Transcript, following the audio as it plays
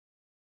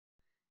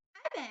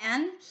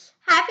Kevin.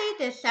 Happy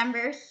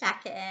December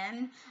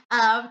 2nd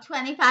of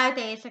 25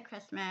 Days of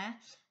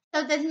Christmas.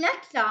 So the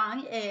next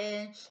song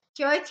is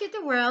Joy to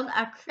the World,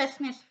 A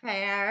Christmas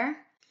Prayer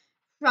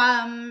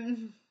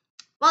from,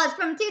 well, it's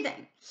from two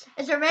things.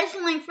 It's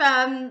originally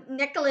from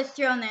Nicholas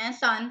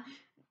Jonas on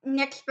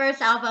Nick's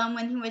first album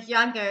when he was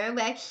younger,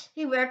 which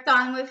he worked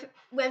on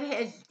with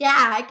his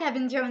dad,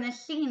 Kevin Jonas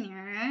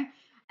Sr.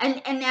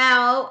 And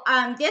now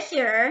this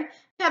year,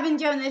 Kevin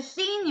Jonas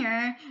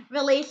Sr.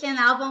 released an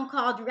album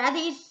called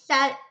Ready,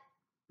 Set,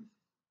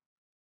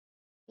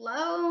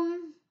 Low,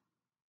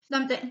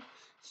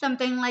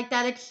 something like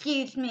that.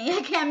 Excuse me,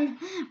 I can't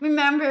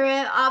remember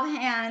it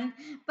offhand.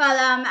 But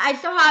I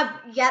still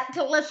have yet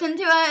to listen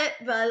to it.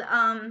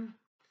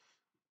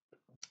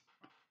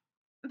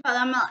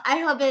 I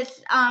hope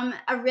it's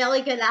a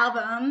really good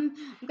album.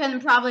 I'm gonna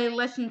probably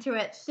listen to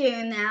it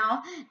soon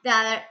now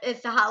that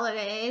it's the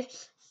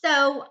holidays.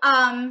 So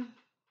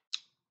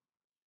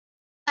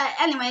but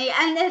anyway,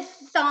 and this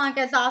song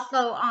is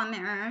also on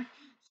there.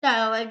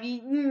 So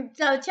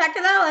so check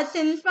it out as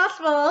soon as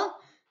possible.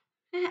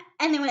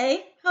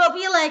 Anyway, hope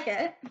you like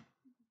it.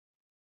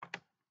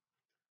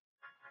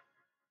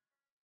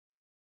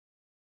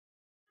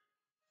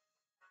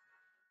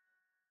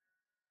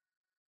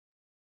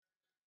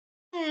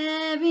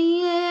 Every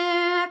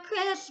year at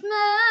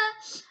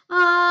Christmas,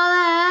 all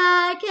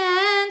I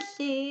can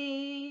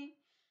see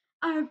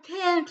are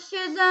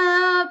pictures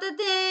of the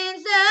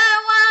things that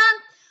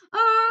want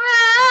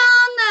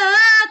around the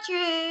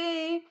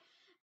tree.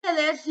 But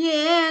this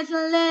year's a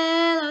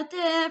little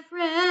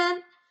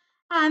different.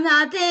 I'm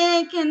not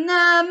thinking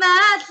of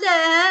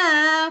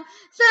myself.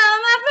 So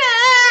my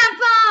prayer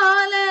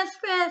for this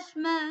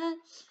Christmas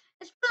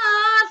is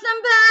for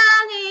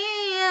somebody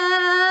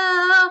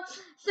else.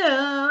 So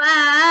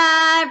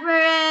I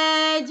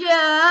pray joy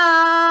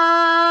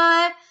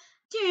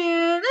to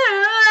the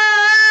world.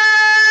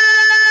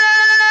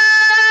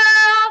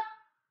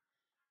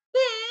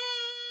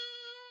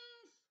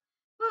 Peace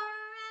for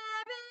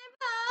every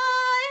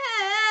boy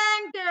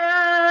and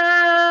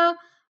girl.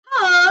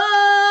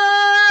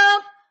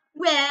 Hope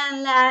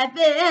when life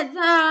is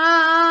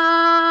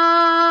hard.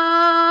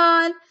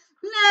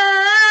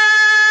 Light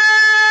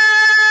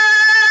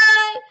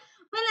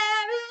when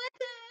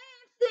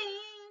everything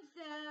seems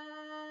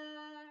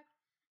dark.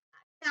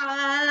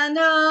 I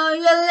know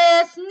you're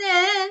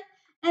listening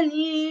and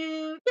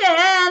you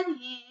can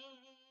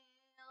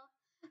heal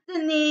the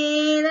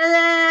need of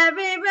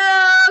every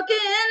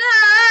broken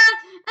heart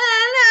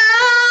and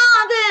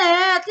all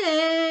their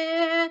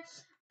tears.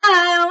 I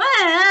don't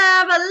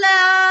have a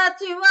lot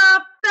to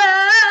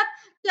offer,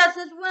 just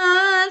as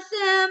one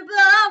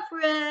simple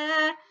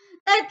prayer.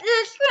 That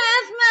this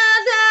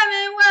Christmas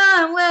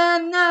everyone will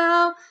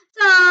know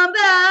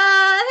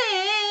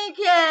somebody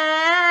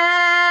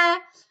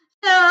cares.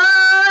 So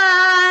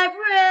I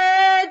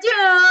pray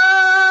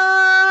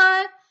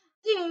joy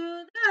to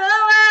the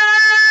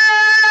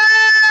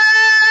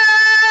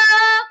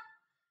world.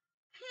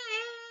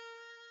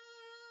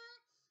 Peace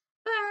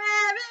for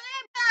every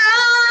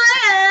boy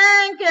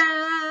and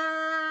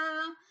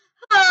girl.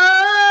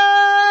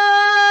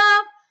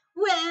 Hope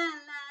when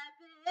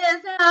life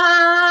is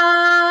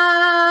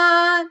hard.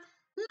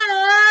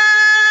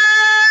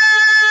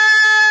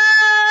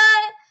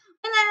 Light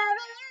when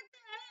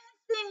everything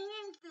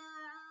seems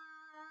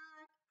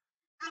dark.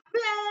 I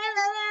pray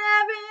that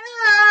every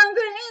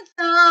hungry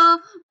soul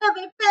will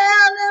be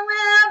filled and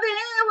will be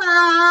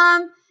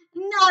warm.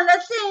 Not a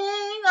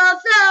single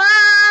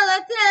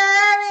solitary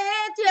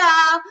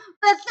child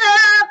will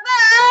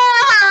suffer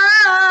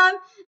harm.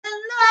 And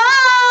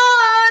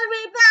Lord,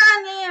 we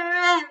bind the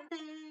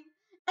ending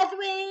as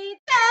we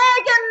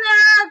take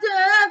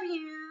another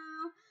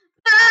view.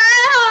 I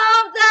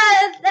hope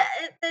that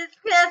this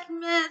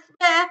Christmas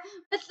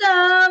will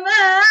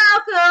somehow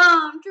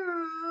come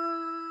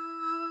true.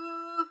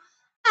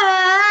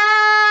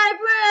 I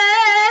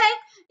pray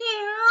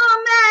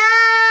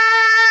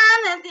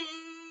humanity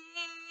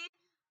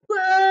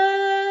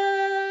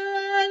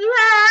would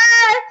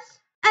rise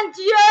and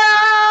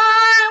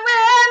join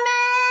with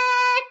me,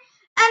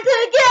 and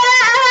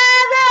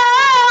together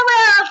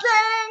we'll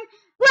sing,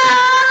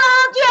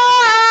 we'll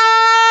joy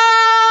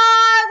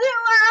to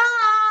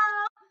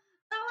all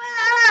the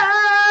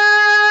world.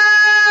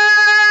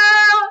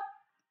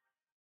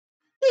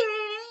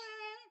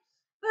 Peace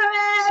for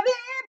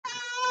every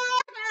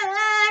boy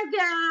and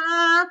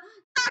girl.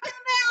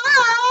 Talking about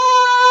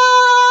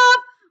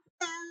hope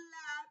when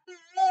life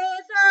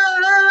is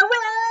hard,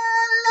 when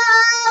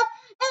love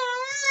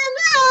is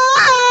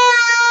hard.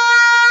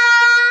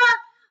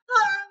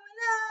 Oh, when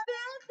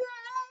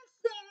everything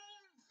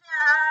seems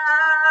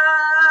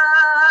dark.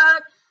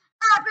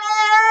 I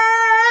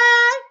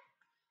pray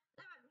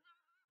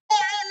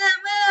that there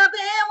will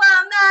be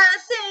one not a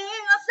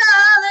single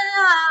solid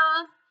hour.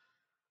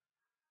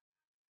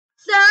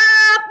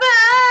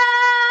 Suffer,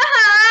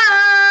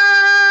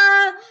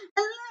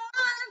 as long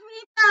as we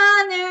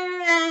find their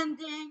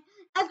ending,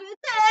 as we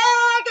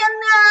take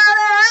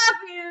another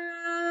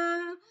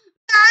view.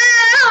 My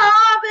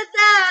hope is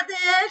that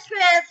this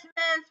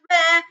Christmas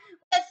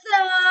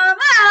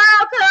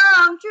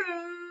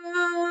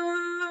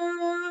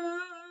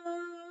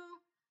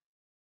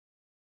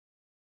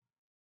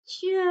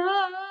Joy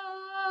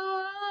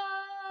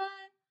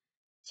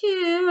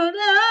to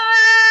the